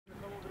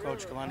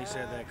Coach Kalani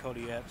said that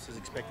Cody Epps is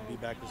expected to be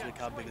back this week.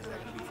 How big is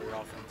that going to be for your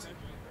offense?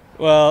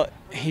 Well,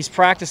 he's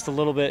practiced a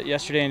little bit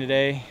yesterday and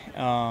today.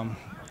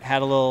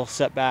 Had a little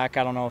setback.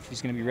 I don't know if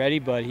he's going to be ready,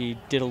 but he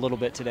did a little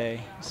bit today.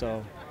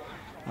 So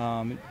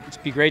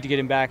it'd be great to get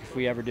him back if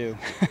we ever do.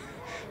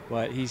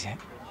 But he's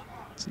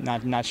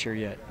not sure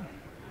yet.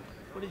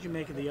 What did you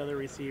make of the other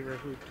receiver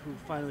who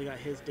finally got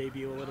his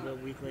debut a little bit a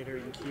week later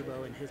in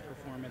Kibo and his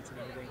performance and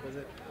everything? Was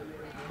it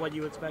what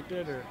you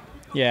expected, or?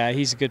 Yeah,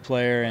 he's a good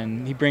player,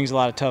 and he brings a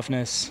lot of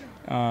toughness,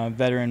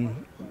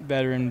 veteran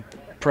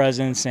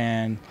presence,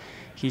 and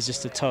he's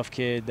just a tough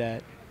kid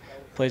that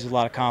plays with a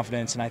lot of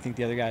confidence, and I think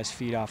the other guys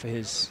feed off of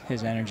his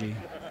energy.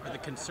 Are the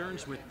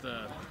concerns with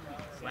the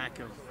lack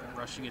of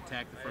rushing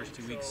attack the first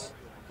 2 weeks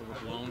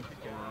overblown,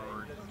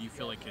 or do you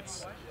feel like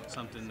it's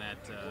something that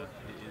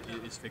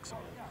is fixable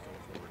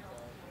going forward?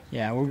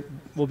 Yeah,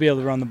 we'll be able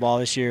to run the ball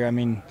this year. I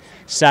mean,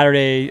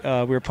 Saturday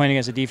we were playing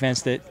against a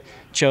defense that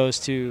chose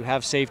to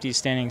have safeties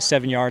standing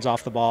 7 yards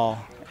off the ball,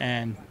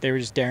 and they were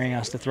just daring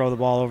us to throw the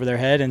ball over their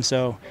head. And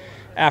so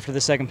after the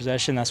second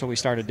possession, that's what we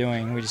started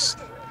doing. We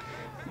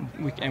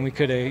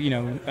could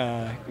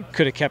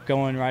have kept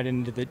going right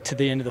into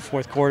the end of the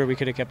fourth quarter. We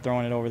could have kept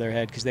throwing it over their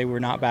head because they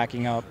were not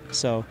backing up.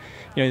 So,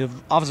 the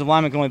offensive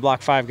lineman can only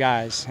block 5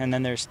 guys, and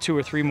then there's 2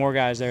 or 3 more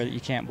guys there that you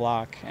can't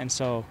block. And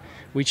so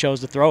we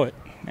chose to throw it,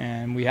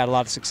 and we had a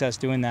lot of success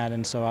doing that.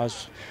 And so I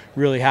was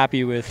really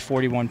happy with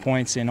 41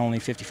 points in only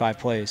 55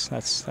 plays.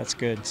 That's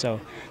good.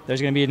 So there's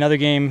going to be another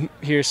game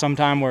here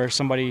sometime where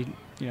somebody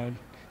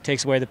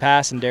takes away the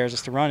pass and dares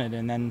us to run it,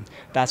 and then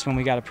that's when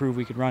we got to prove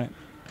we could run it.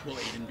 Will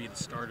Aiden be the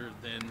starter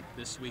then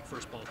this week,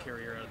 first ball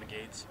carrier out of the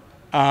gates?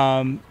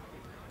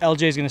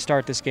 LJ's going to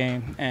start this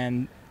game,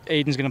 and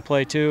Aiden's going to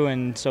play too,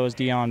 and so is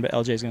Dion, but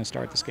LJ's going to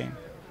start this game.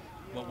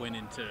 What went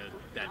into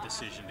that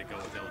decision to go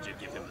with LJ,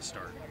 give him the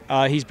start?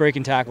 He's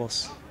breaking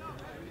tackles.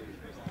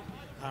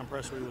 How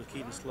impressed were you with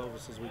Keaton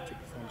Slovis' week 2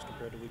 performance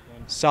compared to week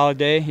 1? Solid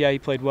day. Yeah, he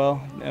played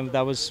well.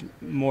 That was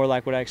more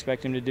like what I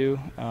expect him to do,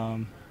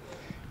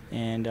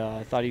 and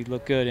I thought he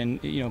looked good.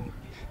 And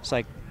it's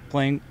like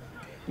playing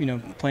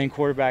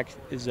quarterback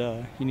is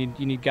you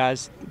need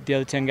guys, the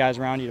other 10 guys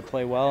around you to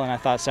play well. And I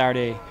thought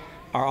Saturday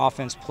our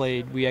offense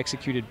played. We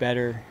executed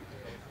better,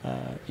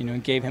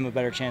 and gave him a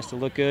better chance to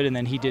look good. And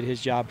then he did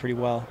his job pretty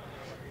well.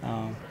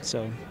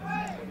 So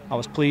I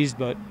was pleased,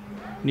 but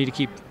need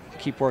to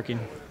keep working.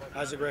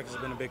 Isaac Rex has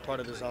been a big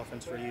part of this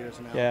offense for years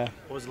now. Yeah.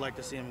 What was it like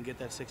to see him get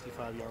that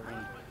 65-yard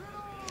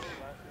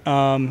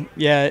run?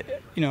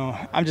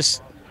 I'm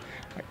just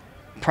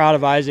proud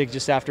of Isaac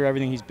just after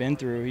everything he's been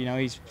through.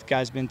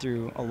 Guy's been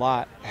through a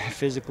lot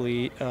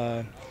physically,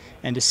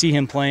 and to see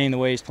him playing the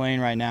way he's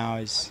playing right now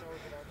is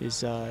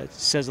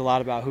says a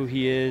lot about who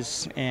he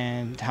is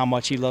and how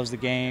much he loves the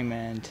game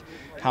and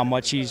how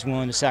much he's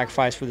willing to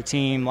sacrifice for the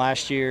team.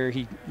 Last year,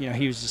 he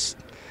was just,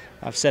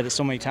 I've said it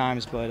so many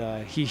times,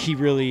 but he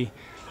really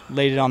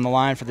laid it on the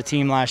line for the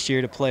team last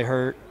year to play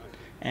hurt,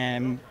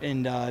 and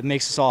it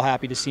makes us all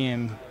happy to see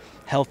him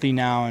healthy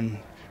now and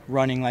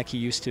running like he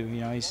used to.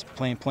 He's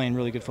playing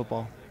really good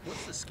football.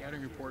 What's the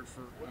scouting report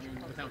for,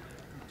 without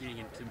getting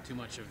into too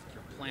much of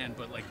your plan,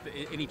 but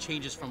any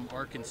changes from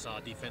Arkansas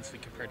defensively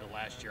compared to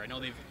last year? I know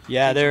they've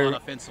changed a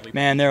lot offensively.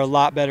 They're a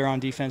lot better on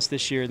defense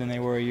this year than they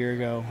were a year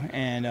ago,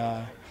 and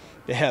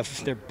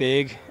they're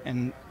big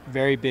and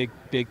very big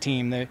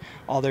team.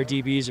 All their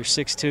DBs are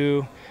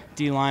 6'2",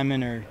 D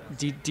linemen or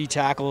D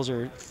tackles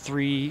are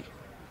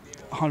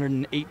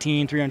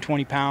 318,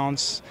 320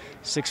 pounds,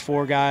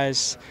 6'4"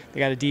 guys. They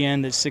got a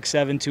DN that's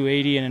 6'7",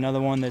 280, and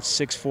another one that's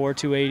 6'4",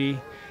 280.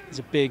 It's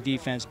a big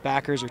defense.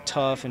 Backers are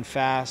tough and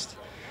fast.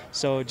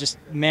 So just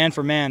man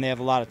for man, they have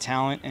a lot of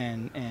talent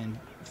and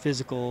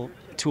physical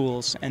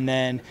tools. And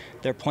then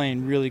they're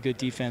playing really good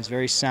defense,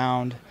 very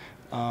sound.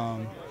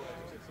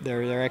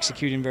 They're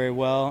executing very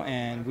well,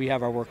 and we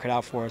have our work cut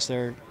out for us.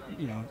 They're,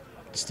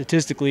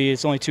 statistically,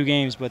 it's only 2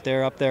 games, but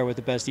they're up there with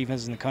the best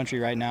defenses in the country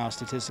right now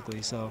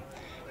statistically. So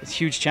it's a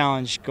huge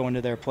challenge going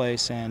to their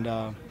place,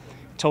 and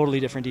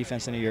totally different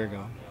defense than a year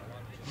ago.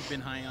 You've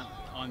been high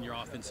on your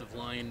offensive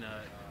line,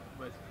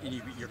 but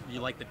you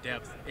like the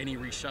depth. Any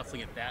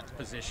reshuffling at that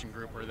position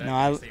group or that?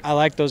 No, I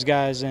like those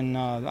guys, and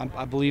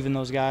I believe in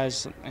those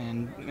guys,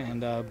 and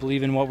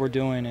believe in what we're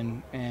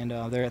doing, and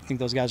I think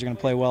those guys are going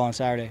to play well on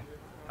Saturday.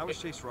 How was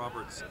Chase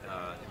Roberts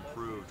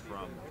improved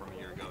from a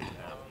year ago to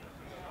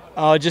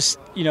now? Just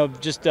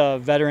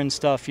veteran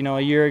stuff.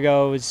 A year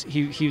ago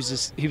he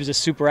was a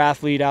super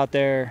athlete out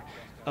there,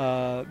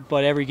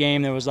 but every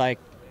game there was like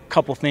a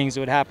couple things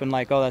that would happen,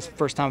 like, oh, that's the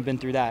first time I've been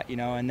through that,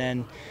 And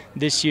then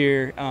this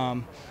year,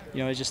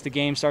 it's just the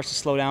game starts to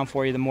slow down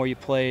for you the more you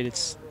played.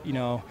 It's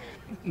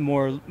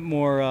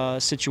more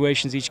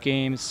situations each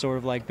game. It's sort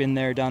of like been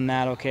there, done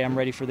that. Okay, I'm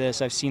ready for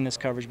this. I've seen this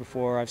coverage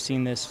before. I've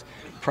seen this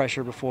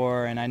pressure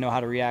before, and I know how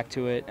to react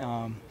to it.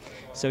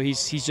 So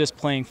he's just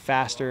playing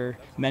faster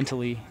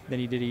mentally than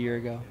he did a year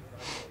ago.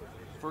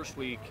 first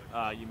week,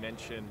 you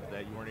mentioned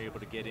that you weren't able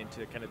to get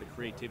into kind of the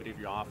creativity of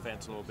your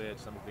offense a little bit.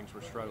 Some things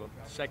were struggling.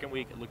 Second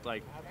week, it looked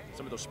like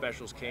some of those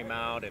specials came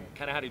out. And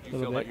kind of how did you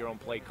feel about your own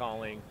play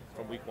calling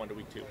from week 1 to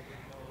week 2?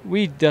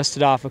 We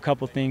dusted off a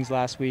couple things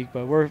last week,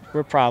 but we're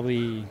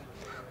probably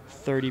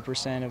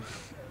 30%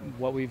 of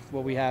what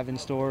we have in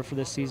store for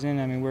this season.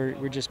 I mean,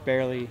 we're just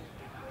barely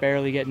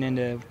getting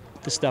into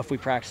the stuff we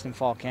practiced in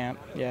fall camp.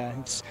 Yeah,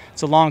 it's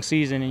a long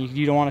season, and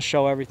you don't want to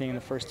show everything in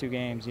the first 2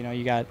 games. You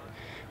know,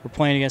 we're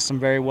playing against some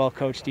very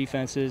well-coached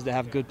defenses that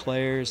have good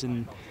players,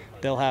 and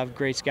they'll have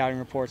great scouting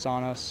reports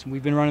on us.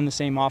 We've been running the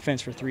same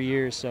offense for 3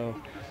 years, so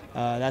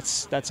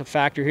that's a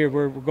factor here.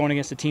 We're going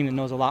against a team that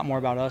knows a lot more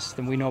about us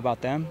than we know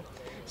about them.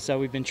 So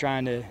we've been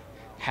trying to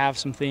have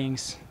some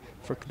things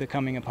for the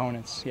coming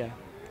opponents. Yeah.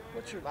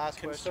 What's your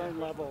concern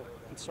level?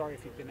 I'm sorry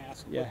if you've been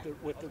asked. Yeah.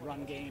 With the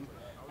run game.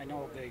 I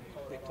know they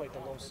played the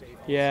low safety.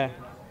 Yeah.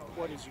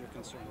 What is your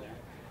concern there?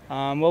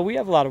 Well, we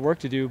have a lot of work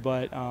to do,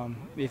 but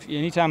if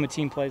anytime a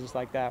team plays us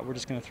like that, we're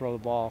just going to throw the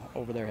ball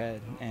over their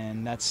head,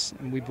 and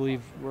we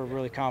believe we're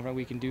really confident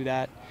we can do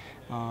that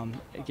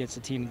against a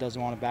team that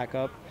doesn't want to back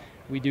up.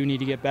 We do need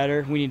to get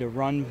better. We need to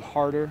run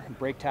harder,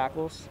 break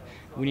tackles.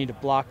 We need to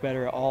block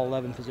better at all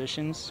 11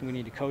 positions. We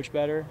need to coach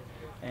better,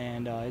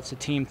 and it's a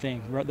team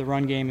thing. The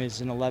run game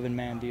is an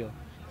 11-man deal.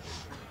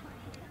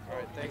 All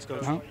right, thanks,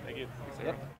 Coach. Uh-huh. Thank you. Yep.